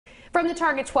From the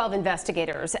Target 12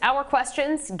 investigators, our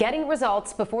questions getting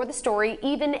results before the story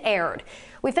even aired.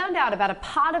 We found out about a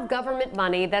pot of government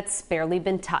money that's barely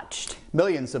been touched.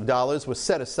 Millions of dollars was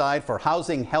set aside for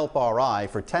Housing Help RI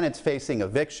for tenants facing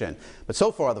eviction. But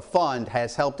so far the fund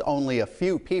has helped only a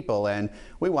few people, and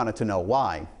we wanted to know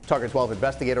why. Target 12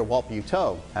 investigator Walt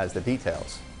Buteau has the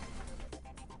details.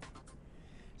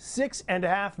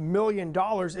 $6.5 million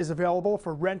is available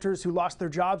for renters who lost their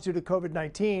jobs due to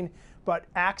COVID-19, but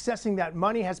accessing that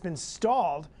money has been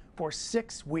stalled for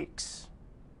 6 weeks.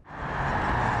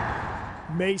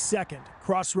 May 2nd,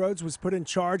 Crossroads was put in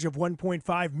charge of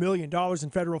 $1.5 million in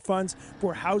federal funds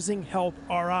for Housing Help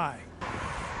RI.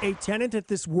 A tenant at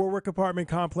this Warwick apartment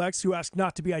complex who asked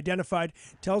not to be identified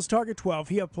tells Target 12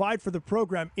 he applied for the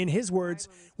program, in his words,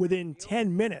 within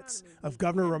 10 minutes of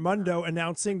Governor Raimondo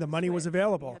announcing the money was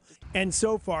available. And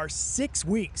so far, 6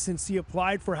 weeks since he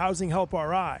applied for Housing Help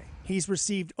RI, he's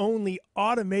received only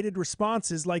automated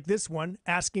responses like this one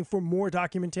asking for more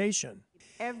documentation.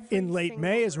 In late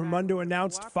May, as Raimondo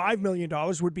announced $5 million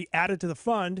would be added to the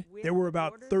fund, there were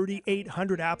about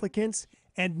 3,800 applicants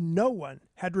and no one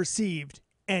had received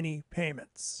any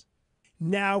payments.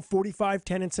 Now 45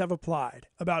 tenants have applied.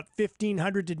 About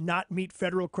 1,500 did not meet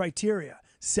federal criteria.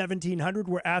 1,700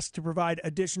 were asked to provide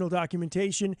additional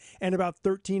documentation, and about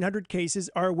 1,300 cases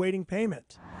are awaiting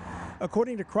payment.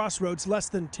 According to Crossroads, less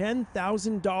than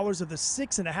 $10,000 of the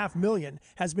 $6.5 million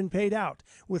has been paid out,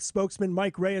 with spokesman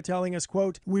Mike Rea telling us,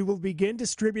 quote, "We will begin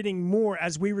distributing more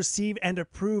as we receive and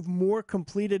approve more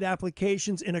completed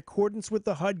applications in accordance with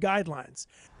the HUD guidelines."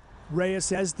 Rea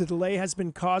says the delay has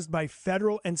been caused by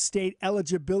federal and state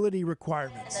eligibility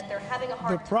requirements.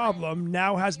 The problem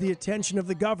now has the attention of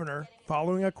the governor,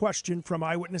 following a question from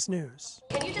Eyewitness News.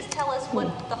 Can you just tell us what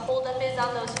the holdup is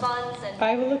on those funds?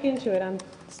 I will look into it. I'm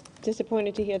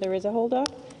disappointed to hear there is a holdup,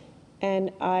 and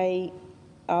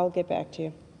I'll get back to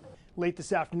you. Late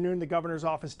this afternoon, the governor's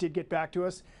office did get back to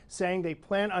us, saying they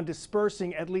plan on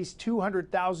dispersing at least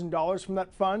 $200,000 from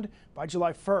that fund by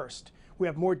July 1st. We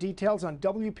have more details on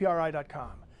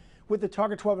WPRI.com. With the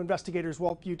Target 12 investigators,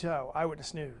 Walt Buteau,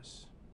 Eyewitness News.